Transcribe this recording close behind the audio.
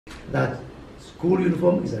that school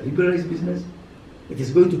uniform is a liberalized business. It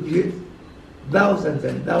is going to create thousands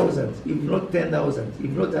and thousands, if not 10,000,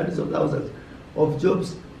 if not hundreds of thousands of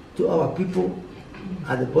jobs to our people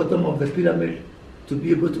at the bottom of the pyramid to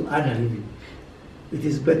be able to earn a living. It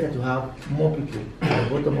is better to have more people at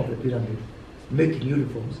the bottom of the pyramid making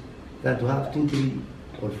uniforms than to have 2, 3,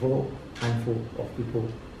 or 4 handful of people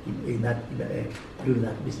doing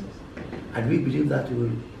that business. And we believe that we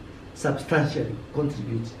will substantially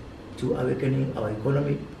contribute to awakening our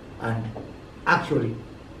economy. And actually,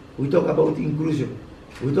 we talk about inclusion.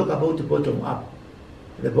 We talk about the bottom up.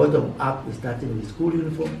 The bottom up is starting with school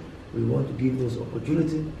uniform. We want to give those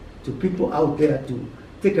opportunities to people out there to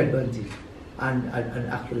take advantage and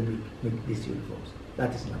actually make these uniforms.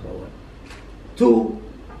 That is number one. 2,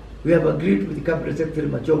 we have agreed with the Cabinet Secretary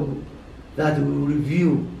Machogu that we will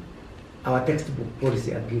review our textbook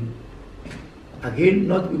policy again. Again,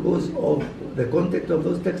 not because of the content of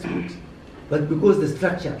those textbooks, but because the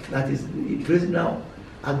structure that is in place now,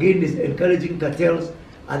 again, is encouraging cartels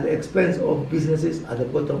at the expense of businesses at the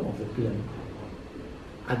bottom of the pyramid.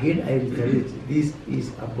 Again, I reiterate, this is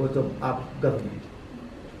a bottom-up government,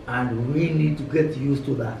 and we need to get used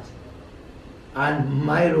to that. And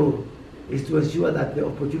my role is to ensure that the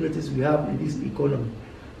opportunities we have in this economy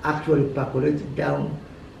actually percolate down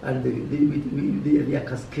and they are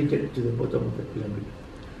cascaded to the bottom of the pyramid.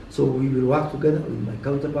 So we will work together with my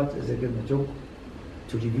counterpart, Ezekiel Machogu,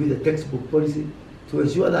 to review the textbook policy, to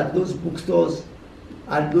ensure that those bookstores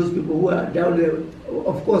and those people who are down there,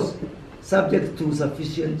 of course, subject to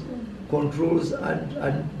sufficient controls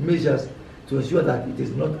and measures to ensure that it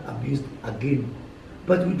is not abused again.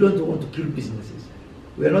 But we don't want to kill businesses.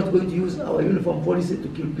 We are not going to use our uniform policy to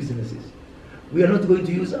kill businesses. We are not going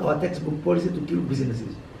to use our textbook policy to kill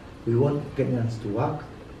businesses. We want Kenyans to work,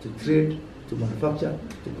 to trade, to manufacture,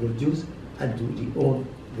 to produce, and to own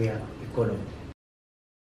their economy.